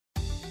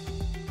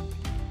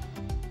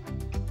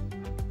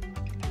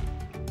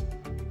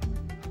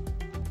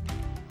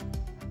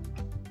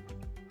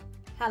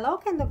Hello,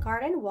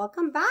 kindergarten.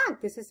 Welcome back.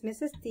 This is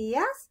Mrs.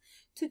 Diaz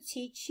to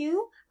teach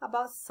you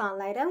about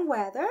sunlight and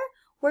weather.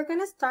 We're going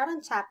to start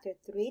on chapter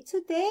 3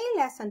 today,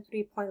 lesson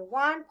 3.1,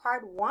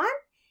 part 1,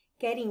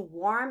 getting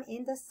warm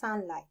in the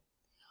sunlight.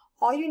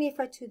 All you need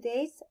for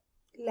today's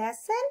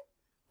lesson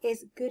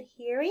is good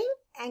hearing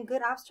and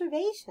good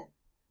observation.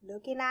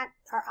 Looking at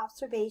our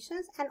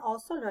observations and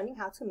also learning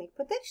how to make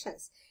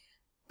predictions.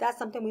 That's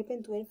something we've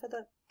been doing for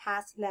the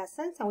past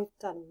lessons and we've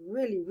done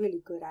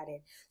really good at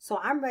it. So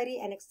I'm ready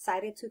and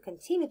excited to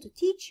continue to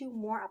teach you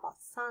more about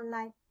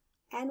sunlight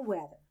and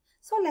weather.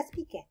 So let's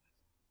begin.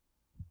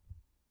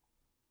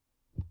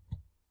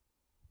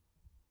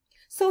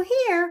 So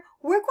here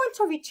we're going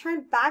to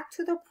return back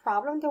to the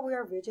problem that we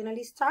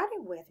originally started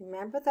with.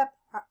 Remember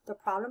the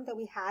problem that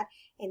we had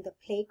in the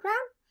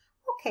playground?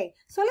 Okay,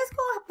 so let's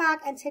go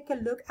back and take a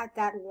look at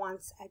that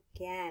once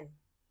again.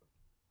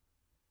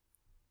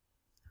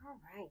 All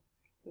right,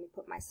 let me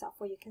put myself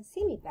where you can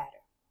see me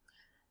better.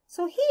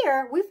 So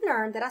here we've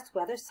learned that as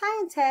weather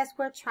scientists,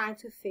 we're trying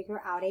to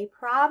figure out a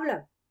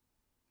problem.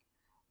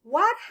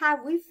 What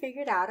have we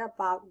figured out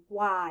about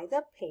why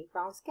the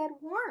playgrounds get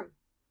warm?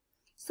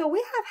 So we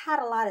have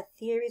had a lot of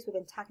theories. We've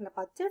been talking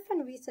about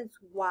different reasons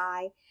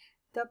why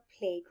the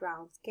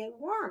playgrounds get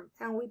warm.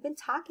 And we've been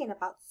talking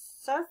about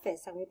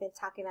surface, and we've been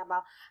talking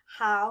about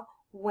how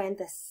when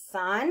the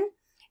sun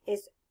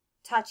is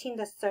touching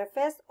the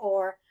surface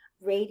or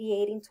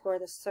radiating toward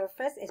the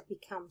surface, it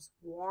becomes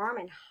warm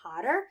and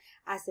hotter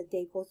as the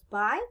day goes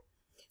by.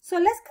 So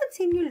let's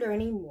continue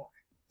learning more.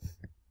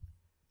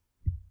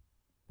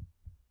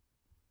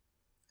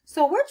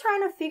 So we're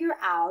trying to figure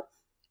out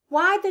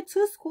why the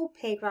two school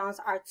playgrounds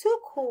are too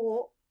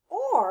cool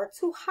or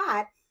too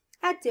hot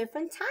at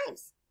different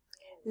times.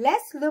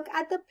 Let's look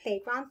at the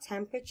playground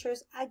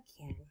temperatures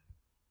again.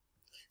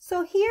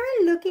 So here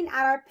in looking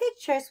at our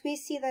pictures, we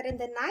see that in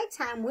the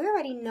nighttime, we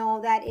already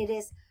know that it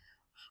is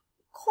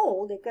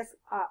cold. It gets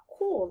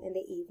cool in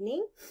the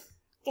evening.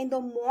 In the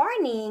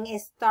morning,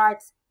 it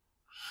starts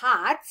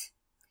hot.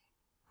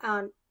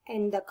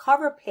 In the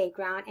cover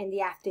playground in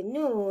the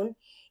afternoon,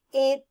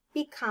 it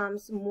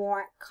becomes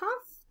more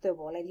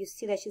comfortable. And you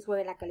see that she's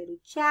wearing like a little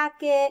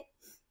jacket.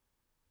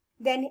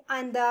 Then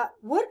on the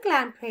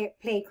woodland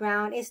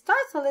playground, it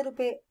starts a little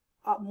bit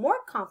more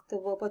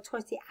comfortable, but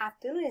towards the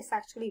afternoon, it's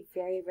actually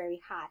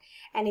very hot.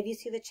 And if you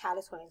see, the child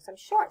is wearing some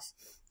shorts.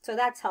 So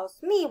that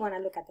tells me, when I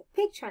look at the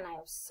picture and I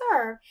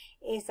observe,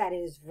 is that it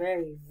is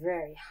very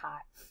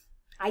hot.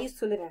 I used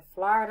to live in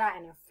Florida,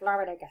 and in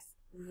Florida, it gets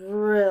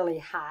really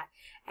hot.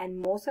 And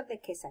most of the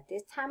kids at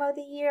this time of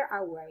the year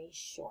are wearing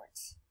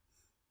shorts.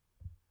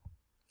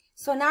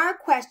 So now our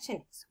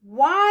question is,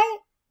 why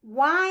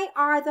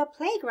are the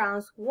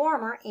playgrounds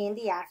warmer in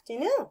the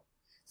afternoon?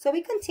 So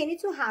we continue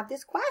to have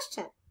this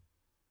question.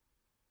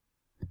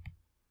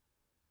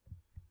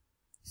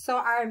 So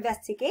our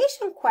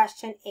investigation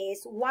question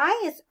is,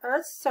 why is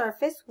Earth's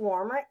surface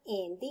warmer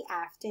in the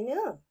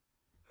afternoon?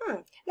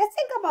 Let's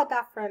think about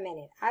that for a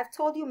minute. I've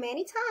told you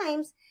many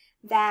times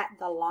that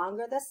the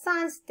longer the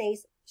sun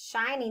stays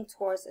shining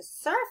towards the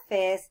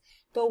surface,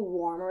 the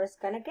warmer it's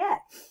going to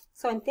get.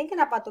 So in thinking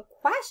about the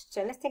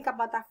question, let's think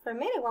about that for a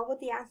minute. What would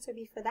the answer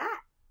be for that?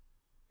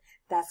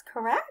 That's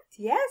correct.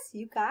 Yes,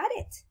 you got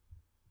it.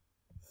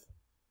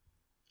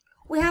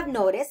 We have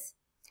noticed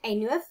a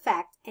new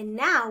effect, and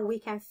now we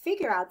can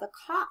figure out the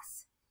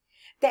cause.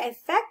 The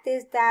effect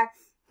is that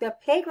the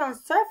playground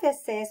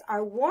surfaces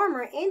are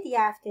warmer in the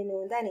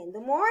afternoon than in the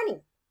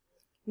morning.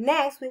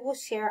 Next, we will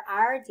share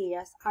our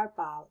ideas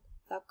about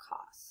the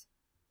cause.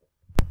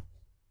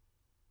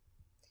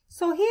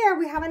 So here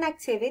we have an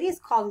activity. It's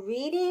called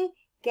Reading,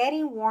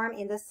 Getting Warm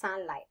in the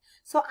Sunlight.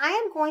 So I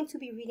am going to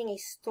be reading a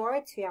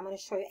story to you. I'm going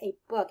to show you a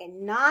book, a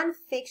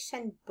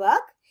non-fiction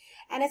book.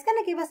 And it's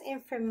going to give us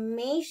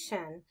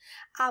information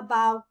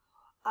about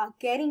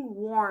getting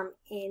warm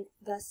in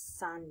the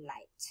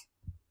sunlight.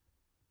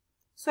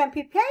 So in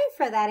preparing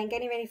for that and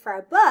getting ready for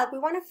our book, we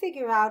want to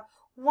figure out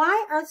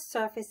why Earth's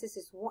surface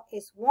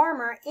is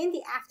warmer in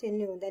the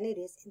afternoon than it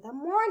is in the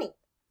morning.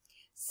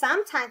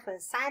 Sometimes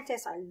when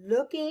scientists are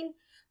looking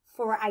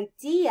for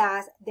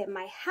ideas that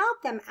might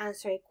help them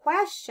answer a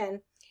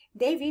question,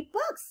 they read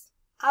books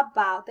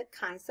about the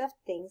kinds of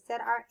things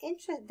that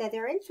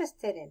they're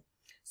interested in.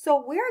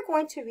 So we're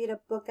going to read a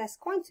book that's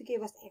going to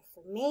give us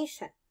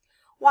information.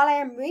 While I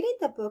am reading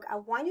the book, I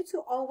want you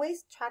to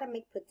always try to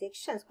make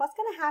predictions. What's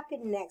going to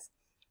happen next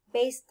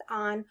based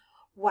on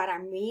what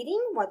I'm reading,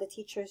 what the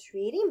teacher is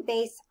reading,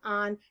 based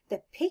on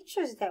the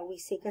pictures that we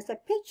see, because the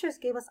pictures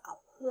give us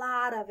a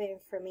lot of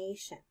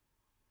information.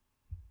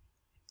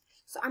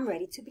 So I'm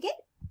ready to begin.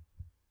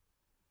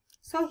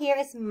 So here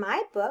is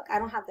my book. I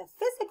don't have the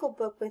physical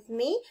book with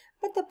me,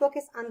 but the book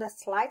is on the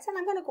slides, and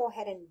I'm going to go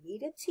ahead and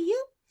read it to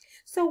you.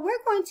 So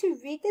we're going to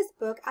read this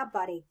book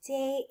about a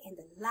day in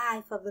the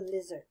life of a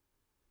lizard.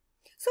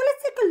 So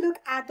let's take a look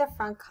at the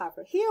front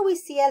cover. Here we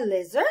see a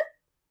lizard,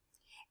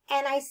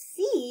 and I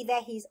see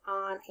that he's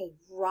on a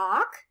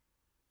rock,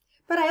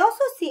 but I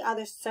also see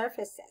other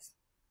surfaces.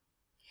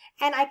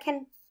 And I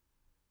can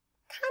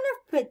kind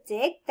of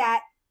predict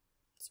that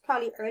It's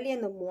probably early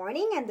in the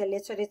morning and the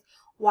lizard is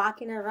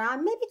walking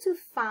around maybe to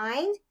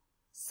find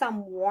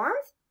some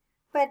warmth,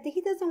 but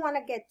he doesn't want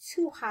to get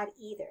too hot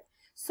either.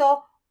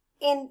 So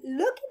in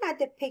looking at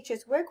the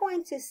pictures, we're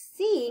going to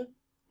see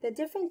the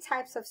different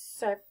types of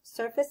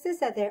surfaces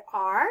that there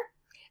are,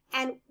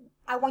 and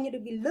I want you to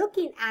be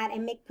looking at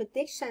and make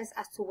predictions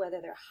as to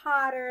whether they're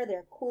hotter,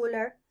 they're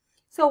cooler.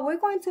 So we're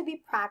going to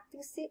be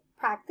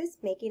practice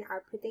making our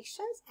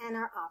predictions and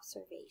our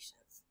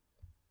observations.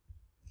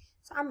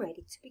 So I'm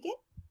ready to begin.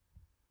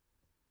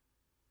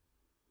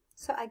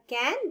 So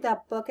again, the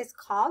book is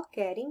called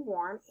Getting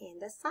Warm in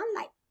the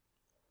Sunlight.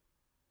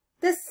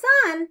 The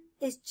sun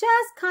is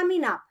just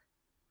coming up.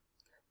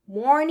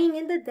 Morning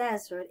in the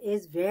desert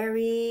is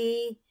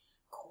very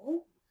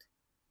cold.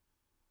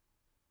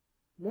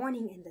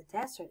 Morning in the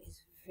desert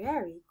is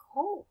very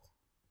cold.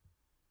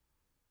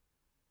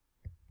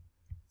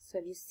 So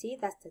you see,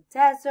 that's the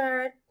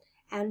desert.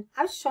 And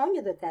I've shown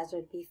you the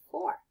desert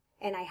before.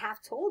 And I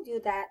have told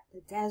you that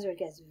the desert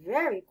gets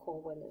very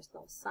cold when there's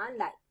no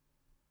sunlight.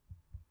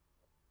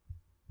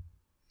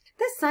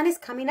 The sun is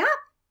coming up.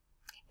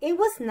 It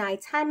was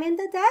nighttime in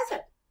the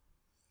desert.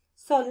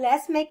 So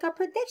let's make a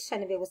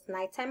prediction. If it was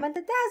nighttime in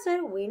the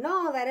desert, we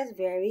know that it's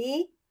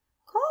very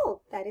cold.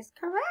 That is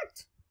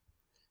correct.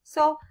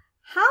 So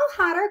how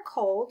hot or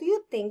cold do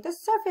you think the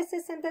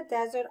surfaces in the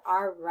desert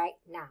are right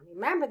now?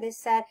 Remember, they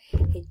said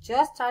it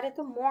just started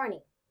the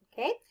morning.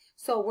 Okay,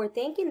 so we're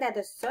thinking that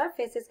the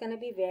surface is going to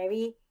be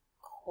very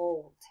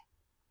cold.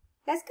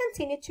 Let's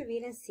continue to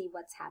read and see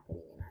what's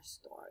happening in our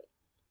story.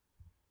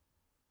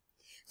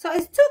 So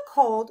it's too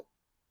cold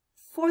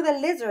for the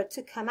lizard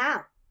to come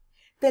out.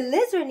 The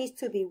lizard needs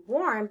to be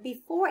warm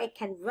before it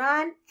can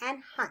run and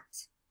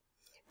hunt.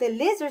 The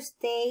lizard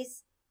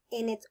stays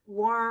in its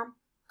warm,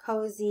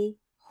 cozy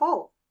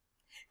hole.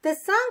 The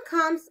sun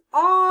comes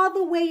all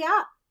the way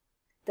up.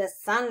 The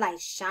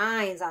sunlight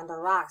shines on the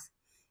rocks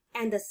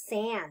and the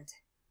sand.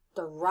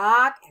 The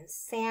rock and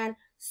sand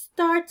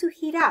start to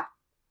heat up.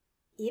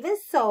 Even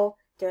so,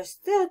 they're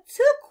still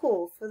too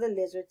cool for the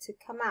lizard to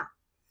come out.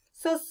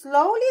 So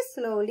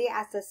slowly,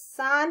 as the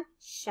sun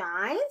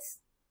shines,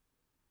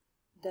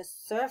 the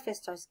surface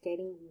starts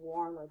getting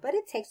warmer, but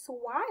it takes a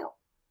while.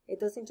 It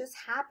doesn't just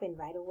happen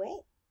right away.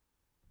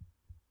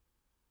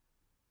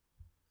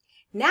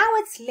 Now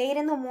it's late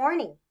in the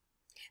morning.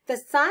 The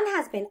sun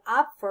has been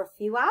up for a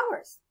few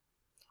hours.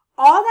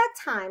 All that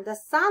time, the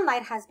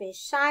sunlight has been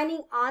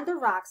shining on the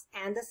rocks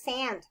and the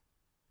sand.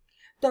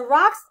 The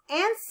rocks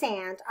and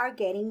sand are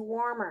getting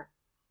warmer.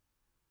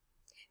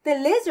 The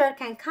lizard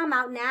can come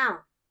out now.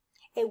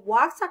 It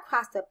walks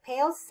across the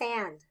pale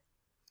sand.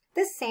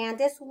 The sand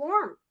is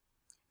warm.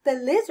 The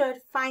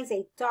lizard finds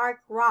a dark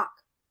rock.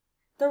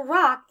 The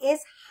rock is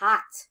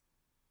hot.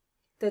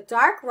 The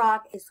dark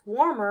rock is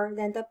warmer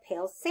than the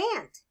pale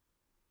sand,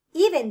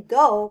 even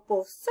though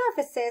both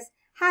surfaces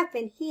have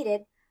been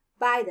heated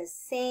by the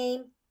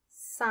same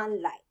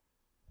sunlight.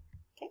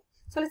 Okay,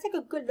 so let's take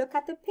a good look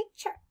at the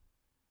picture.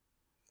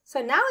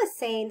 So now it's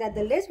saying that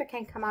the lizard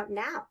can come out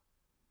now.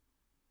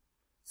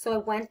 So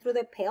it went through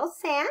the pale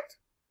sand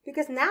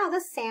because now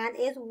the sand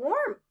is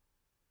warm.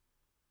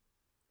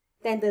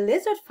 Then the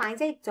lizard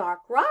finds a dark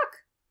rock.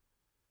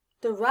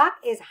 The rock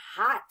is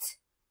hot.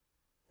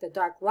 The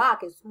dark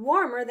rock is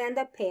warmer than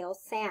the pale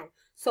sand.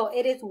 So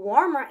it is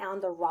warmer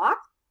on the rock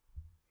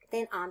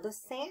than on the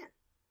sand.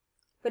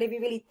 But if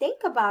you really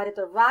think about it,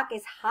 the rock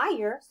is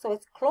higher, so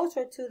it's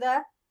closer to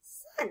the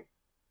sun.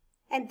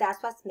 And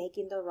that's what's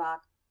making the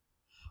rock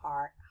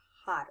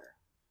hotter.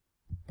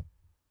 Okay.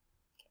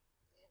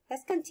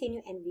 Let's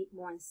continue and read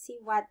more and see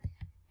what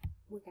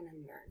we're going to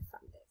learn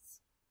from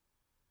this.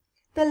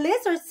 The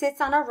lizard sits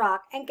on a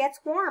rock and gets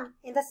warm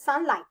in the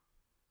sunlight.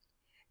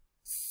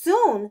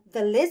 Soon,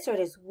 the lizard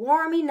is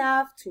warm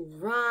enough to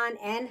run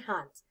and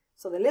hunt.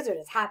 So the lizard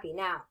is happy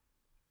now.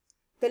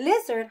 The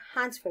lizard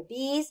hunts for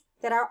bees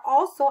that are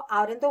also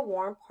out in the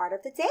warm part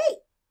of the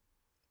day.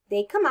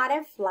 They come out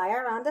and fly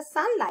around the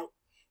sunlight.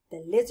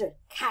 The lizard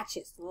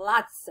catches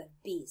lots of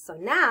bees. So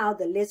now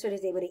the lizard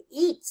is able to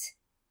eat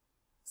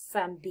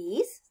some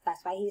bees.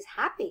 That's why he's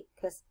happy,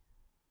 because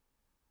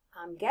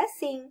I'm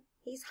guessing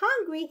he's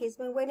hungry. He's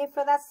been waiting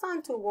for that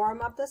sun to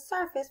warm up the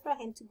surface for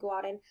him to go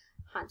out and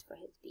hunt for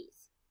his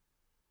bees.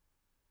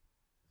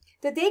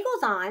 The day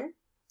goes on.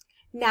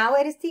 Now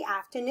it is the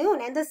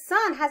afternoon and the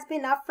sun has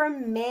been up for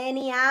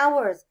many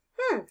hours.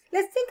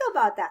 Let's think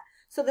about that.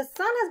 So the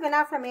sun has been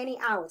out for many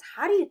hours.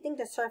 How do you think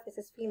the surface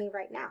is feeling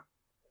right now?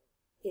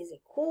 Is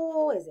it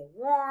cool? Is it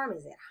warm?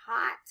 Is it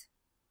hot?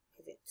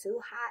 Is it too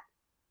hot?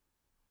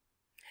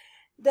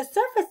 The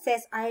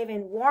surfaces are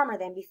even warmer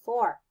than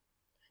before.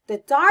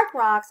 The dark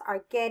rocks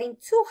are getting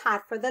too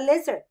hot for the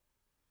lizard.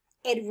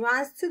 It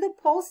runs to the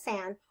pale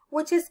sand,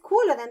 which is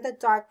cooler than the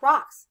dark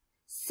rocks.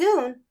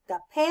 Soon, the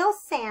pale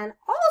sand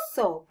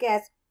also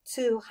gets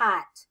too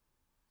hot.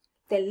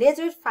 The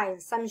lizard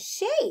finds some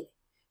shade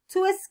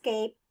to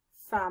escape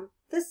from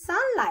the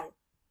sunlight.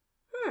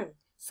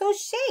 So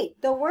shade,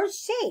 the word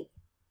shade.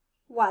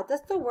 What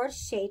does the word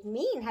shade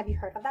mean? Have you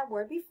heard of that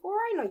word before?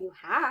 I know you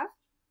have.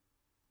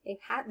 We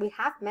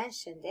have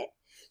mentioned it.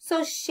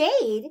 So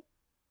shade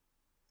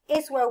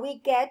is where we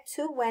get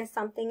to when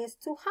something is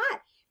too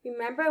hot.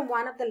 Remember in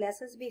one of the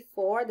lessons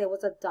before, there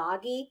was a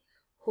doggy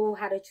who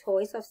had a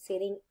choice of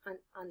sitting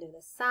under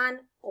the sun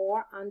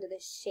or under the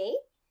shade.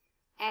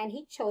 And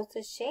he chose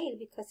the shade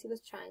because he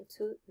was trying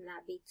to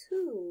not be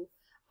too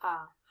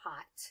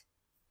hot,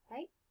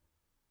 right?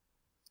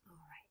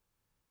 All right.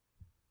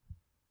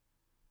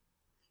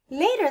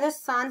 Later, the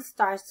sun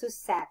starts to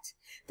set.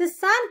 The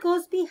sun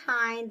goes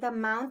behind the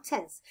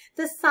mountains.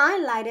 The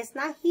sunlight is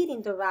not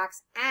heating the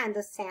rocks and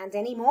the sand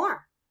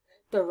anymore.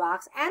 The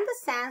rocks and the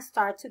sand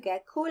start to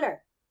get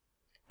cooler.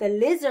 The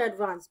lizard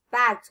runs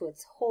back to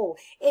its hole.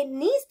 It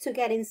needs to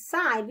get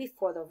inside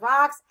before the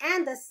rocks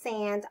and the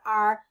sand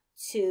are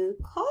too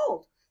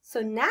cold.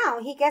 So now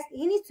he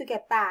needs to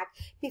get back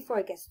before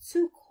it gets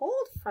too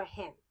cold for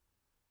him.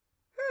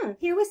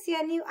 Here we see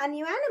a new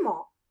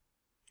animal.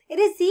 It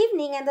is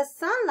evening and the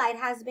sunlight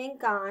has been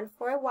gone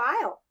for a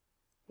while.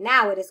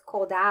 Now it is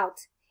cold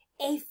out.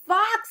 A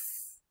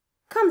fox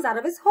comes out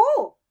of his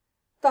hole.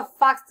 The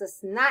fox does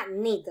not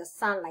need the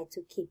sunlight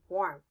to keep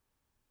warm.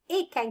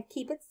 It can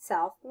keep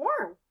itself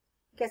warm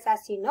because,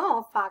 as you know,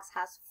 a fox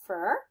has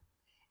fur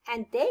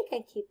and they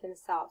can keep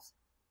themselves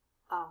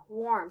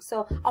warm.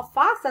 So a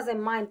fox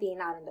doesn't mind being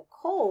out in the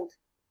cold,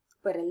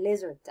 but a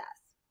lizard does,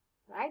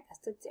 right?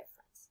 That's the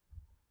difference.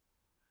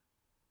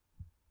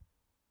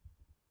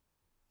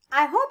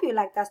 I hope you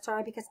liked that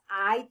story because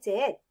I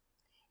did.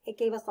 It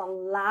gave us a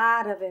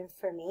lot of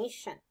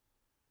information.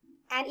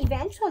 And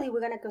eventually we're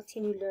going to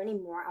continue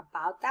learning more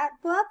about that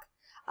book.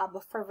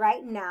 But for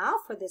right now,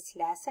 for this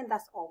lesson,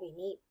 that's all we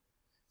need.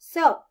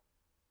 So,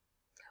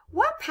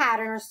 what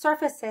pattern or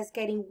surfaces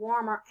getting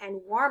warmer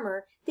and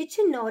warmer did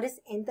you notice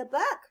in the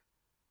book?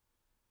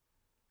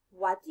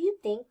 What do you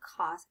think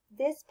caused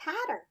this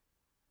pattern?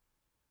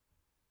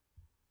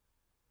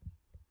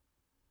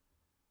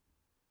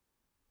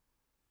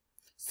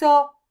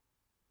 So,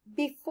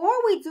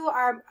 before we do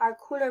our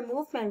cooler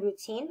movement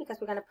routine, because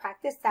we're going to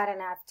practice that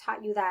and I've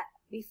taught you that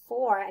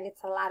before and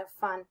it's a lot of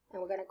fun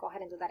and we're going to go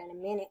ahead and do that in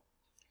a minute.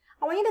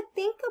 I want you to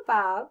think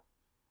about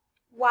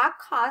what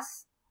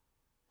caused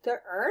the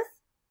earth,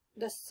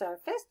 the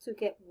surface, to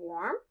get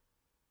warm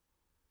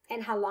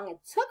and how long it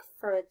took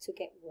for it to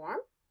get warm,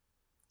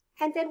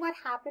 and then what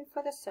happened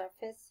for the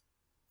surface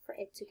for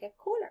it to get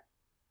cooler.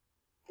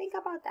 Think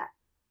about that.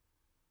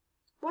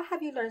 What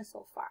have you learned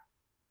so far?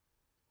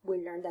 We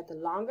learned that the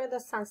longer the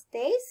sun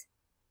stays,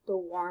 the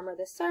warmer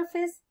the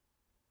surface,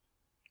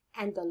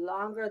 and the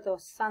longer the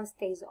sun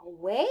stays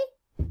away,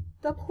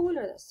 the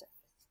cooler the surface,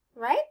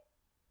 right?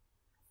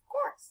 Of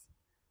course.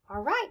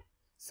 All right,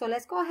 so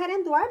let's go ahead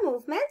and do our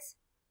movements.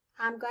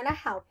 I'm going to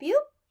help you.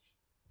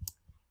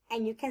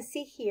 And you can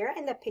see here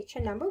in the picture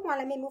number 1.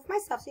 Let me move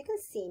myself so you can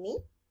see me.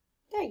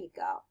 There you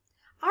go.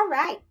 All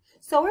right,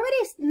 so we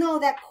already know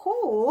that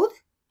cold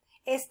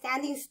is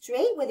standing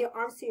straight with your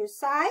arms to your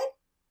side,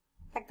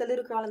 like the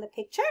little girl in the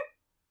picture.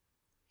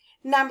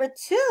 Number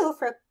 2,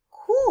 for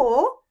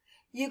cool,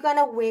 you're going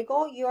to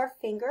wiggle your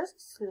fingers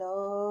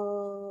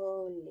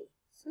slowly,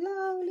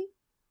 slowly.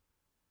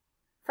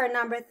 For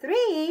number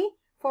 3,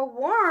 for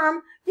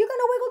warm, you're going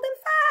to wiggle them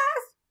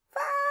fast,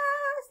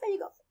 fast. There you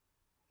go.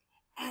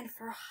 And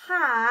for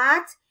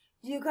hot,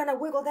 you're going to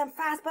wiggle them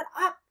fast, but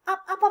up,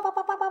 up, up, up, up,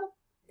 up, up, up.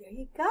 There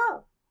you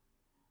go.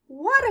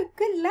 What a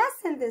good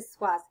lesson this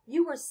was.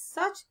 You were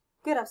such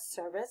good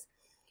observers,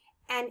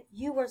 and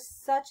you were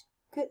such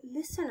good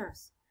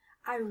listeners.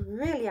 I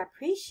really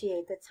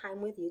appreciate the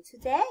time with you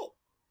today.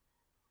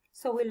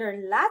 So we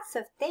learned lots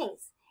of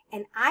things,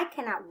 and I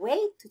cannot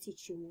wait to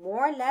teach you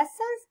more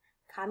lessons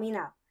coming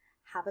up.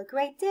 Have a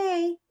great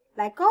day.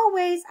 Like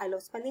always, I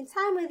love spending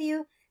time with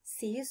you.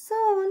 See you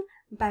soon.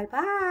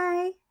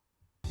 Bye-bye.